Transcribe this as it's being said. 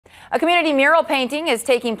A community mural painting is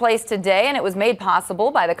taking place today, and it was made possible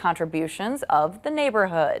by the contributions of the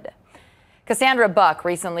neighborhood. Cassandra Buck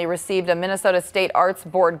recently received a Minnesota State Arts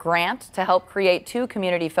Board grant to help create 2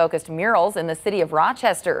 community-focused murals in the city of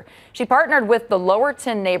Rochester. She partnered with the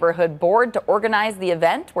Lowerton Neighborhood Board to organize the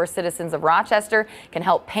event where citizens of Rochester can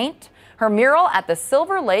help paint her mural at the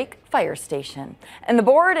Silver Lake Fire Station. And the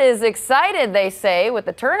board is excited, they say, with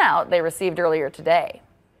the turnout they received earlier today.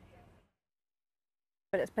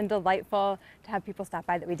 But it's been delightful to have people stop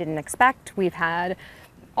by that we didn't expect. We've had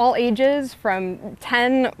all ages from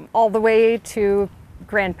 10 all the way to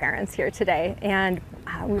grandparents here today. And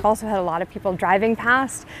we've also had a lot of people driving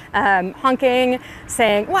past, honking,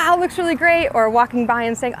 saying, wow, it looks really great, or walking by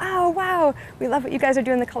and saying, oh, wow, we love what you guys are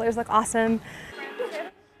doing. The colors look awesome.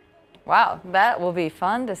 Wow, that will be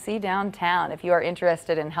fun to see downtown. If you are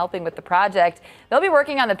interested in helping with the project, they'll be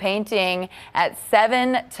working on the painting at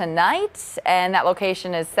 7 tonight, and that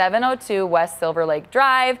location is 702 West Silver Lake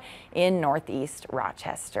Drive in Northeast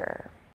Rochester.